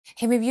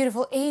Hey my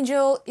beautiful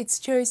angel, it's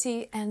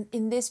Josie, and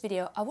in this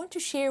video I want to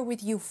share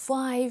with you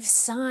 5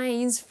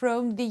 signs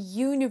from the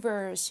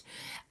universe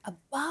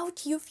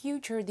about your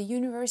future. The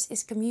universe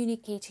is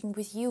communicating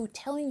with you,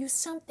 telling you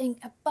something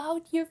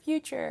about your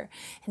future.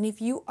 And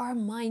if you are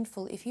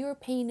mindful, if you are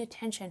paying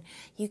attention,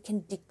 you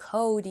can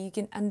decode, you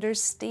can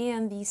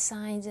understand these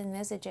signs and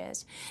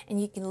messages,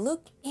 and you can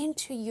look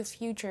into your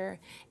future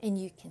and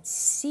you can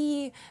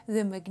see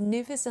the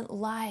magnificent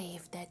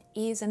life that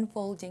is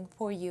unfolding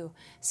for you.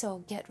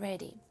 So get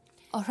ready.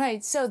 All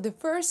right, so the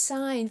first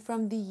sign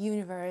from the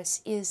universe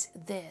is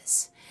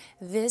this: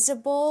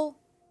 visible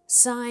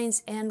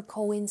signs and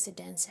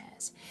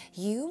coincidences.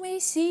 You may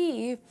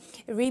see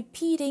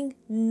repeating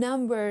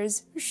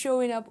numbers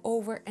showing up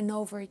over and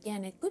over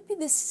again. It could be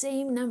the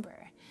same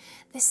number,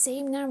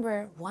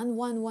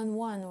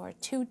 1111 or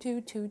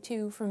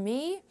 2222. For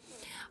me,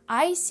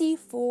 I see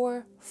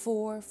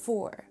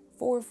 444.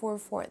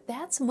 444.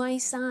 That's my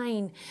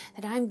sign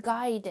that I'm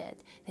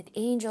guided, that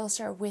angels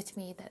are with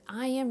me, that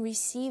I am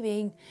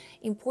receiving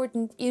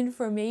important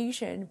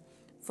information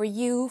for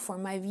you, for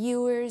my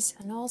viewers,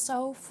 and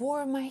also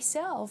for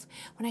myself.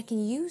 When I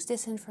can use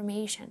this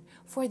information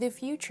for the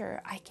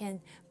future, I can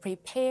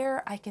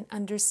prepare, I can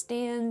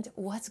understand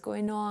what's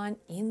going on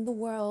in the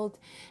world,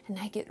 and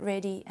I get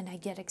ready and I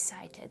get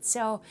excited.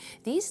 So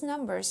these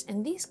numbers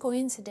and these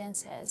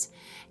coincidences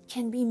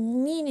can be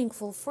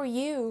meaningful for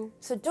you.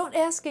 So don't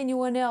ask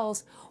anyone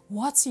else,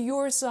 what's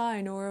your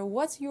sign or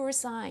what's your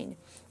sign?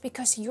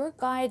 Because your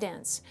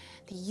guidance,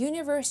 the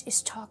universe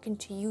is talking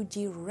to you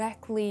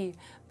directly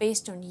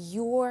based on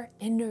your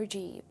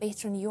energy,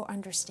 based on your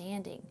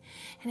understanding.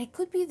 And it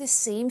could be the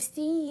same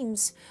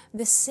themes,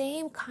 the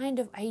same kind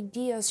of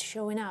ideas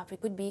showing up.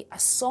 It could be a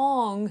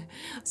song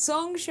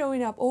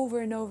showing up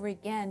over and over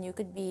again. You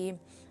could be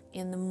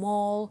in the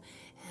mall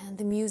and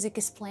the music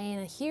is playing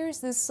and here's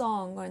this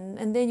song,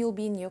 and then you'll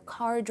be in your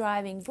car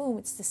driving, boom,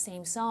 it's the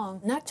same song.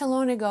 Not too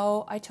long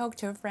ago, I talked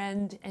to a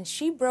friend and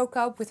she broke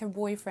up with her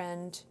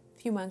boyfriend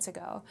a few months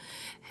ago,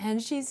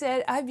 and she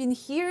said, I've been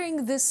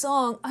hearing this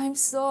song, I'm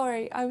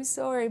sorry,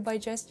 by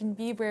Justin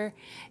Bieber.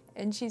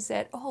 And she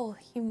said, oh,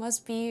 he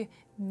must be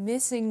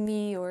missing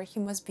me, or he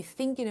must be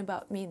thinking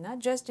about me. Not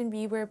Justin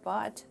Bieber,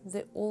 but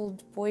the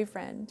old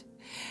boyfriend.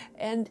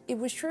 And it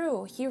was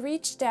true. He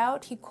reached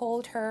out, he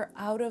called her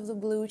out of the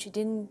blue. She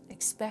didn't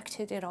expect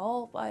it at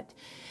all, but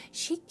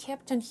she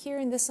kept on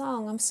hearing the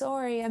song, I'm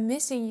sorry, I'm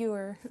missing you,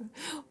 or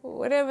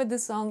whatever the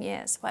song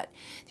is. But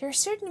there are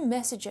certain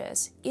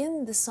messages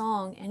in the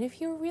song, and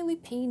if you're really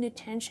paying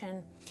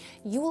attention,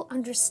 you will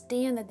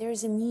understand that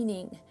there's a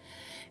meaning.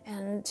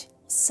 And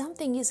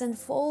something is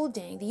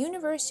unfolding. The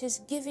universe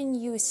is giving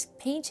you, is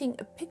painting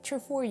a picture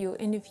for you.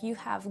 And if you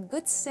have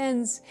good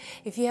sense,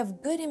 if you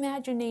have good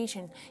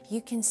imagination, you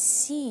can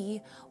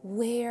see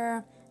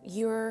where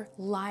your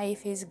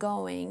life is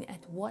going and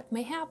what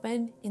may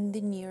happen in the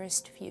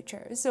nearest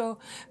future. So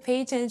pay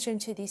attention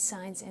to these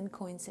signs and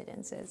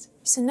coincidences.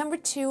 So number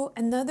 2,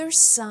 another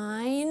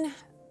sign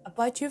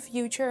about your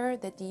future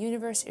that the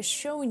universe is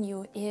showing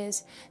you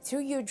is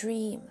through your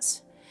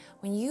dreams.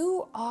 When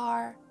you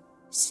are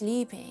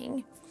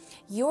sleeping,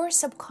 your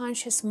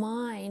subconscious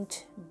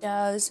mind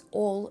does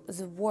all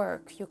the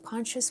work. Your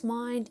conscious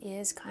mind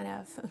is kind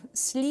of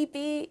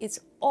sleepy, it's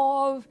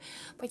off,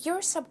 but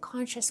your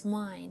subconscious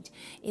mind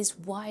is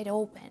wide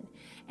open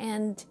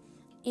and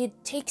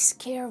it takes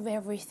care of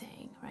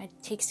everything, right?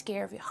 It takes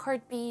care of your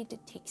heartbeat,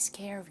 it takes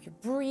care of your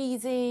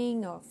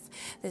breathing, of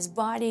this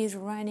body is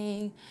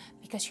running,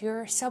 because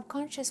your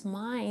subconscious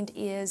mind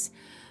is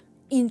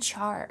in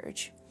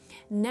charge.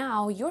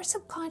 Now, your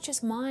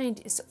subconscious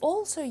mind is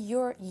also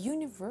your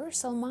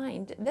universal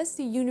mind. That's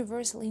the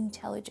universal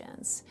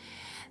intelligence.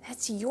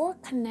 That's your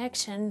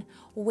connection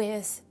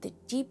with the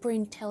deeper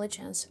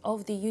intelligence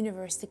of the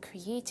universe, the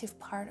creative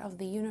part of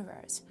the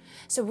universe.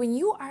 So when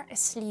you are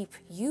asleep,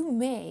 you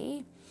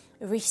may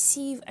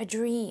receive a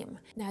dream.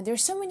 Now,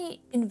 there's so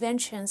many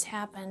inventions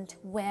happened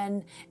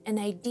when an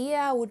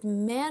idea would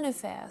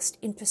manifest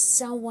into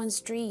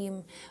someone's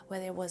dream,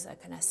 whether it was a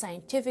kind of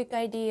scientific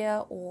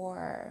idea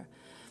or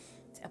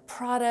a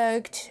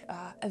product,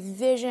 a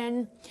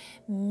vision.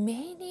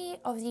 Many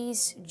of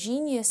these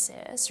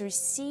geniuses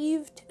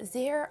received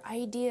their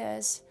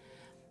ideas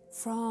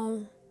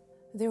from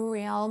the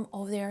realm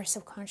of their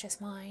subconscious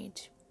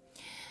mind.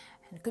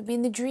 And it could be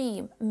in the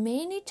dream.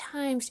 Many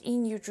times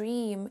in your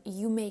dream,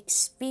 you may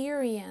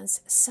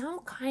experience some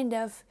kind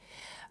of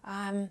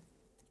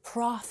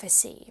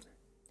prophecy.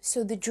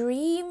 So the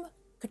dream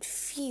could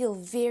feel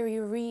very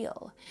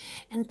real,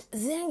 and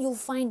then you'll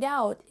find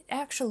out it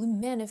actually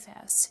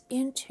manifests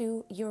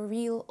into your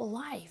real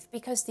life,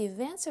 because the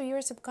events of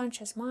your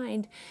subconscious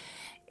mind,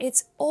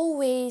 it's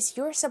always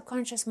your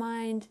subconscious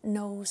mind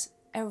knows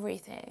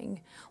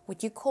everything.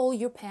 What you call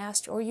your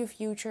past or your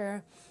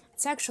future,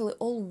 it's actually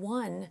all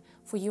one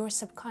for your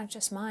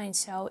subconscious mind,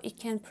 so it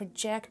can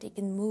project, it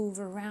can move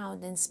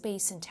around in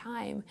space and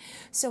time.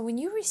 So when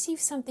you receive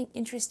something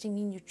interesting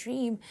in your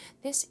dream,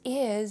 this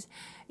is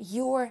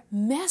your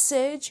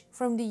message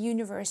from the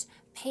universe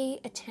pay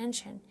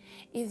attention.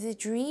 If the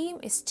dream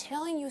is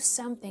telling you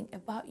something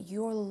about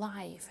your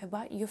life,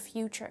 about your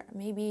future,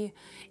 maybe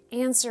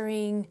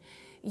answering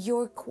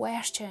your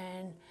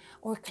question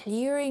or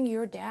clearing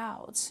your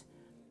doubts,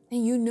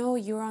 then you know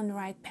you're on the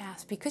right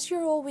path because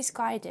you're always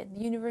guided.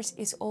 The universe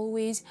is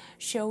always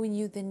showing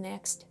you the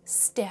next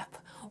step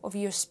of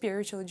your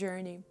spiritual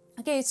journey.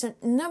 Okay, so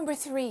number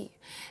 3,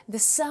 the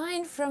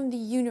sign from the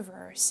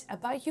universe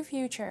about your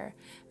future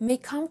may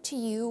come to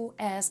you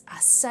as a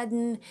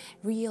sudden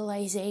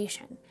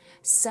realization.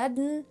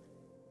 Sudden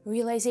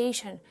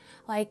realization,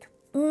 like,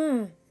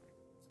 I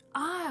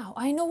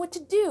know what to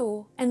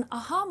do. An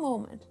aha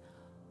moment.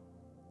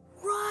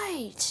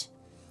 Right,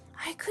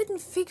 I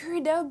couldn't figure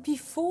it out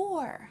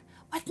before,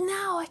 but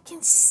now I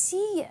can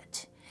see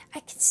it. I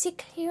can see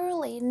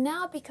clearly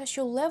now because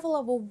your level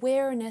of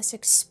awareness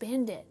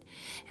expanded.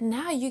 And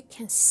now you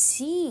can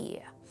see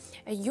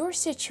your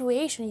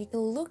situation, you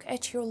can look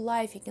at your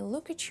life, you can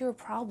look at your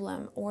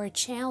problem or a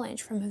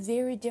challenge from a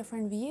very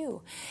different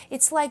view.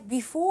 It's like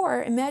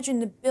before,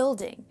 imagine a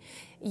building.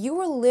 You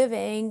were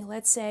living,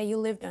 let's say you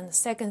lived on the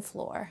 2nd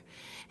floor,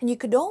 and you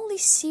could only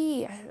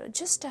see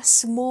just a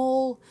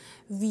small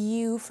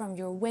view from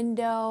your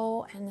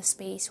window, and the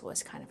space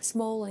was kind of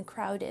small and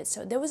crowded,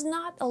 so there was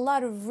not a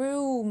lot of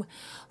room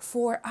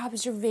for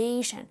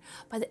observation.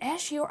 But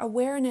as your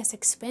awareness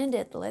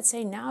expanded, let's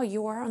say now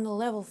you are on the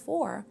level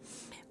 4,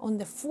 on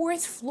the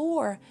 4th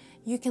floor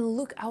you can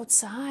look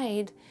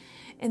outside,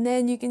 and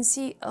then you can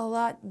see a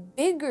lot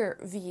bigger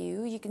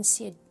view. You can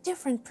see a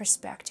different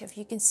perspective,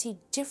 you can see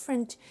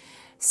different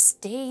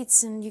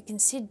states, and you can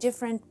see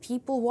different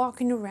people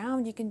walking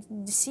around. You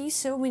can see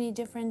so many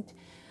different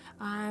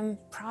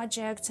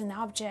projects and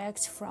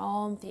objects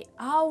from the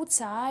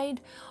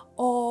outside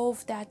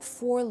of that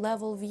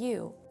 4-level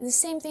view. The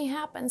same thing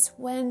happens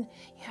when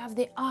you have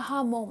the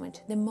aha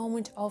moment, the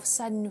moment of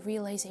sudden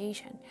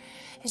realization.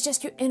 It's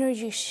just your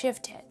energy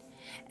shifted.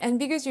 And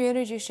because your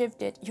energy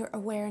shifted, your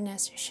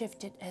awareness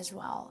shifted as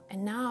well.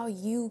 And now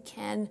you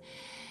can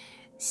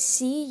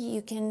see,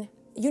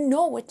 you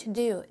know what to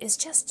do. It's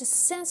just a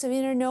sense of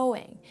inner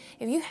knowing.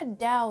 If you had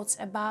doubts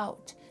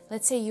about,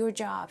 let's say, your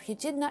job, you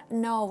did not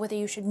know whether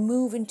you should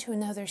move into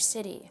another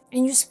city,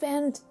 and you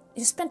spent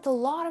a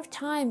lot of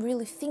time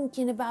really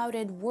thinking about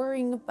it,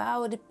 worrying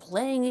about it,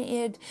 playing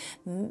it,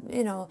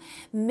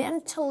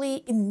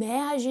 mentally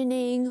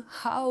imagining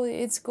how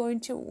it's going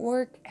to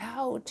work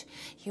out.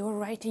 You were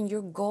writing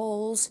your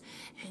goals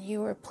and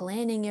you were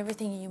planning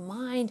everything in your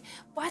mind,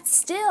 but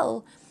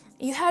still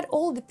you had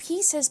all the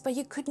pieces, but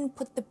you couldn't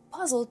put the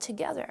puzzle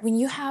together. When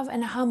you have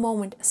an aha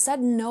moment, a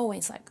sudden knowing,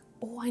 it's like,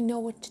 oh, I know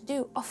what to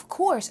do. Of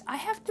course, I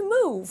have to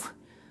move.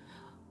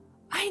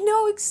 I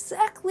know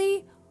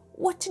exactly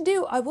what to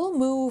do. I will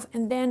move,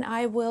 and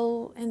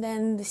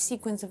then the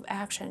sequence of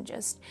action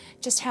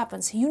just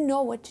happens. You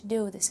know what to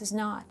do. This is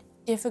not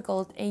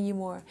difficult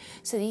anymore.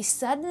 So these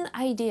sudden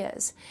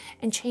ideas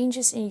and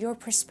changes in your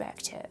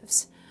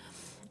perspective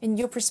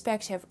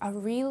are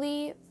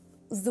really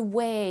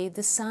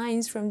the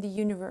signs from the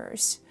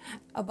universe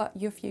about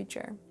your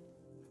future.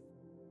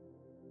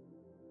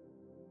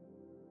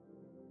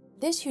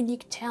 This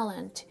unique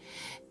talent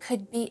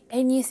could be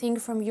anything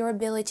from your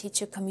ability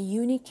to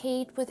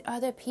communicate with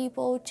other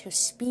people, to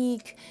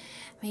speak,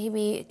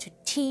 maybe to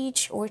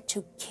teach or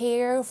to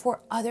care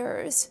for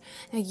others.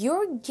 Now,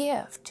 your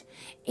gift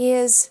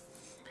is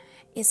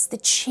the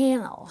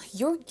channel.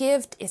 Your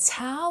gift is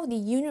how the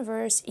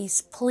universe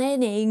is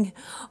planning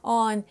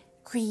on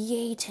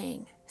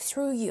creating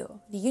through you.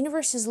 The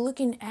universe is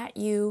looking at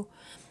you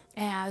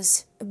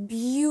as a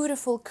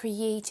beautiful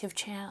creative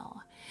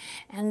channel.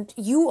 And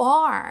you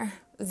are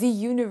the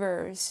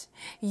universe.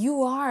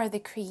 You are the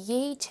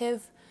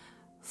creative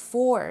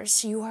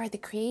force. You are the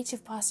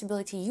creative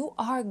possibility. You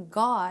are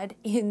God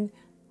in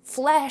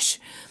flesh.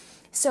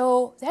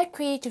 So that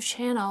creative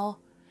channel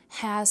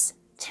has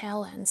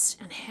talents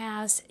and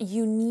has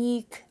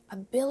unique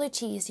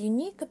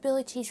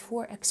abilities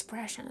for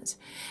expressions.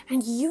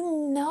 And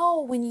you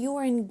know when you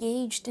are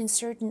engaged in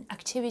certain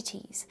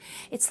activities,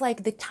 it's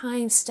like the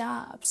time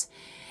stops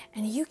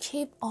and you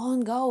keep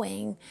on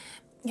going.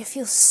 You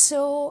feel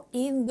so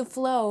in the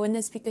flow, and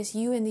that's because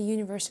you and the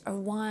universe are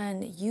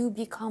one. You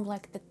become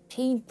like the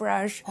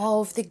paintbrush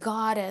of the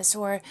goddess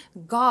or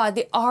God,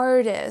 the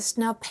artist,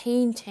 now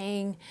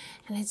painting.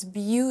 And it's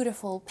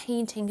beautiful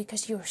painting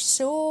because you're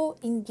so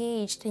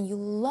engaged and you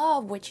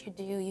love what you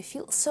do. You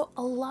feel so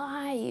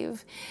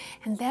alive.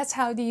 And that's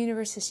how the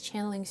universe is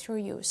channeling through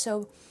you.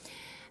 So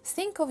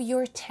think of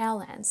your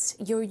talents,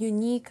 your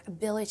unique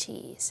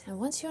abilities. And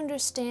once you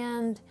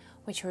understand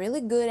what you're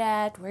really good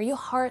at, where your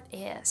heart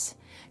is,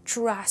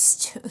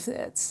 trust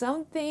that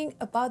something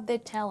about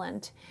that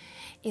talent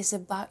is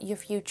about your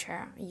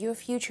future. Your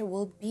future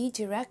will be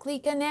directly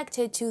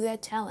connected to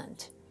that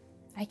talent.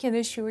 I can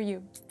assure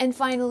you. And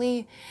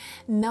finally,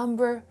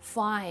 number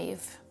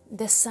 5,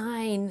 the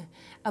sign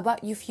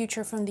about your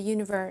future from the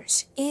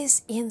universe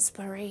is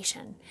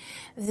inspiration.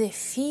 The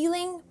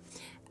feeling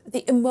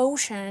the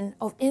emotion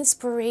of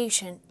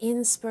inspiration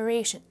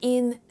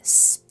in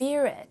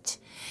spirit,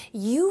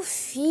 you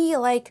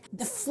feel like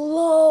the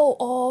flow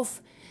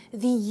of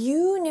the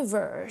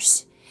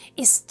universe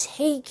is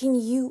taking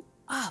you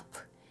up.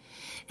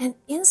 And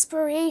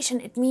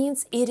inspiration, it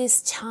means it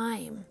is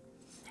time.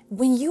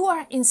 When you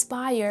are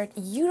inspired,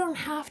 you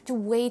don't have to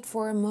wait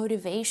for a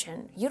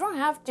motivation. You don't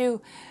have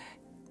to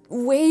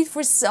wait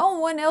for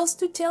someone else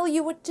to tell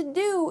you what to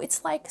do.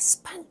 It's like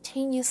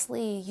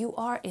spontaneously, you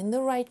are in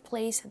the right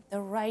place at the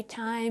right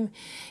time.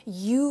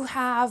 You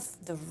have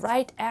the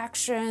right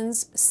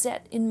actions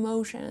set in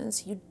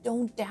motions. You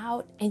don't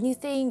doubt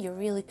anything. You're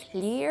really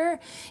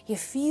clear. You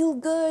feel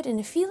good,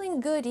 and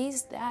feeling good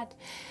is that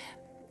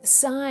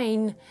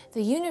sign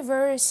the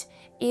universe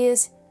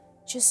is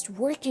just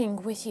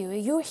working with you.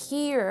 You're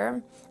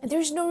here and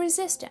there's no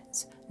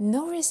resistance.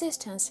 No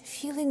resistance.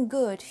 Feeling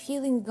good,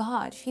 feeling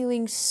God,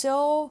 feeling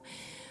so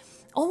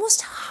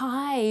almost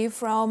high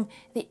from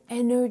the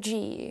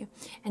energy.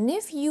 And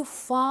if you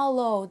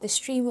follow the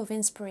stream of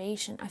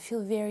inspiration, I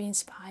feel very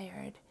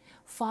inspired.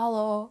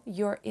 Follow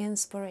your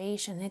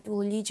inspiration. It will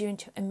lead you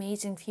into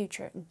amazing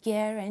future,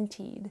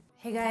 guaranteed.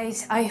 Hey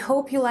guys, I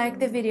hope you liked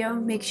the video.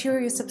 Make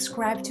sure you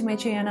subscribe to my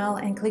channel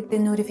and click the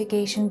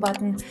notification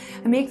button.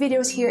 I make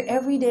videos here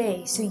every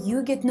day so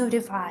you get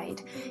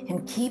notified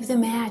and keep the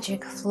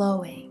magic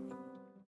flowing.